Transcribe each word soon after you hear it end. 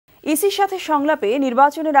ইসির সাথে সংলাপে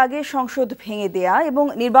নির্বাচনের আগে সংসদ ভেঙে দেয়া এবং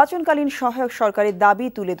নির্বাচনকালীন সহায়ক সরকারের দাবি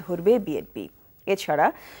তুলে ধরবে বিএনপি। এছাড়া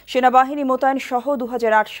সেনাবাহিনী মোতায়েন সহ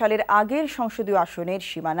 ২০০৮ সালের আগের সংসদীয় আসনের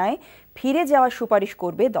সীমানায় ফিরে যাওয়ার সুপারিশ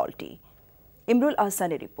করবে দলটি। ইমরুল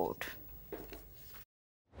আহসানের রিপোর্ট।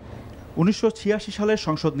 ১৯৮৬ সালের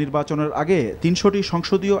সংসদ নির্বাচনের আগে ৩০০টি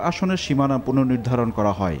সংসদীয় আসনের সীমানা পুনর্নির্ধারণ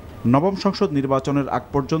করা হয়। নবম সংসদ নির্বাচনের আগ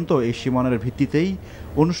পর্যন্ত এই সীমানার ভিত্তিতেই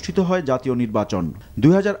অনুষ্ঠিত হয় জাতীয় নির্বাচন।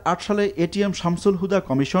 ২০০৮ সালে এটিএম শামসুল হুদা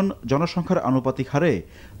কমিশন জনসংখ্যার আনুপাতিক হারে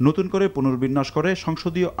নতুন করে পুনর্বিন্যাস করে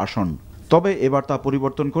সংসদীয় আসন। তবে এবার তা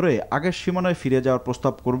পরিবর্তন করে আগের সীমানায় ফিরে যাওয়ার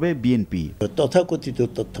প্রস্তাব করবে বিএনপি। তথাকথিত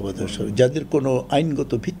তত্ত্বাবধায়ক সরকার, যাদের কোনো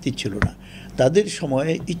আইনগত ভিত্তি ছিল না, তাদের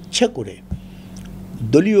সময়ে ইচ্ছা করে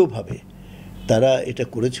দলীয়ভাবে তারা এটা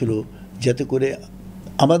করেছিল যাতে করে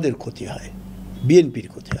আমাদের ক্ষতি হয়, বিএনপির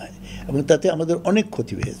ক্ষতি হয়, এবং তাতে আমাদের অনেক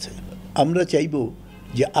ক্ষতি হয়েছে। আমরা চাইব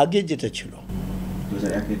যে আগে যেটা ছিল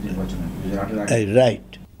রাইট,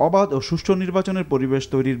 অবাধ ও সুষ্ঠু নির্বাচনের পরিবেশ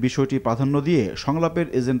তৈরির বিষয়টি প্রাধান্য দিয়ে সংলাপের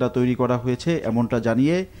এজেন্ডা তৈরি করা হয়েছে, এমনটা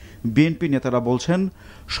জানিয়ে বিএনপি নেতারা বলছেন,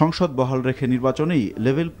 সংসদ বহাল রেখে নির্বাচনেই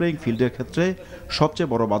লেভেল প্লেইং ফিল্ডের ক্ষেত্রে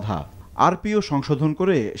সবচেয়ে বড় বাধা। আরপিও সংশোধন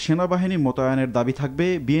করে সেনাবাহিনী মোতায়েনের দাবি থাকবে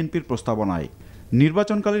বিএনপির প্রস্তাবনায়।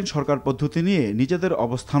 নির্বাচনকালীন সরকার পদ্ধতি নিয়ে নিজেদের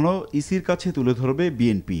অবস্থানও ইসির কাছে তুলে ধরবে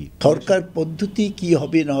বিএনপি। সরকার পদ্ধতি কি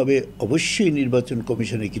হবে না হবে অবশ্যই নির্বাচন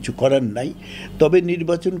কমিশনে কিছু করার নাই, তবে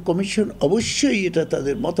নির্বাচন কমিশন অবশ্যই এটা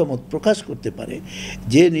তাদের মতামত প্রকাশ করতে পারে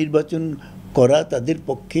যে নির্বাচন করা তাদের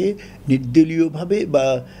পক্ষে নির্দলীয়ভাবে বা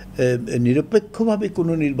নিরপেক্ষভাবে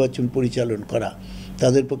কোনো নির্বাচন পরিচালনা করা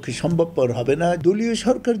তাদের পক্ষে সম্ভবপর হবে না। দলীয়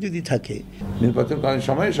সরকার যদি থাকে, নির্বাচনকালীন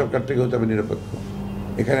সময়ে সরকারটাকে হতে হবে নিরপেক্ষ।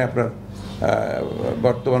 এখানে আপনার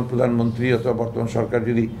বর্তমান প্রধানমন্ত্রী অথবা বর্তমান সরকার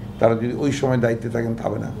তারা যদি ওই সময় দায়িত্বে থাকেন তা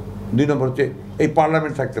হবে না। ২ নম্বর হচ্ছে এই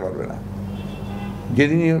পার্লামেন্ট থাকতে পারবে না।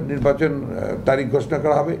 যেদিন নির্বাচন তারিখ ঘোষণা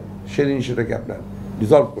করা হবে সেদিন সেটাকে আপনার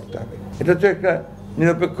রিজলভ করতে হবে। এটা হচ্ছে একটা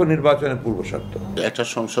নিরপেক্ষ নির্বাচনের পূর্ব শর্ত। একটা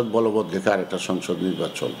সংসদ বলবৎ রেখে আর একটা সংসদ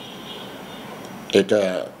নির্বাচন, এটা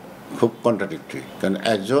খুব কন্ট্রাডিক্টরি। কারণ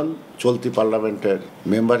একজন চলতি পার্লামেন্টের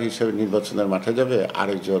মেম্বার হিসেবে নির্বাচনের মাঠে যাবে,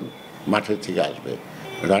 আরেকজন মাঠের থেকে আসবে।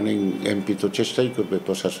 রানিং এমপি তো চেষ্টাই করবে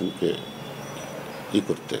প্রশাসনকে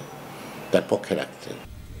করতে, তার পক্ষে রাখতে।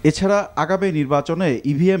 এছাড়া আগামী নির্বাচনে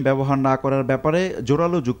ইভিএম ব্যবহার না করার ব্যাপারে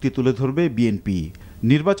জোরালো যুক্তি তুলে ধরবে বিএনপি।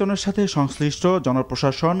 নির্বাচনের সাথে সংশ্লিষ্ট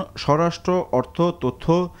জনপ্রশাসন, স্বরাষ্ট্র, অর্থ, তথ্য,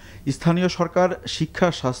 স্থানীয় সরকার, শিক্ষা,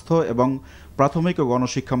 স্বাস্থ্য এবং প্রাথমিক ও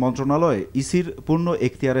গণশিক্ষা মন্ত্রণালয় ইসির পূর্ণ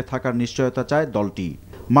এখতিয়ারে থাকার নিশ্চয়তা চায় দলটি।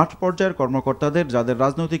 মাঠ পর্যায়ের কর্মকর্তাদের যাদের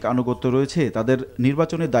রাজনৈতিক আনুগত্য রয়েছে তাদের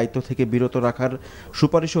নির্বাচনের দায়িত্ব থেকে বিরত রাখার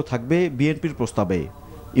সুপারিশও থাকবে বিএনপির প্রস্তাবে।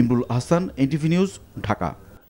 Imrul Ahsan, NTV news, Dhaka.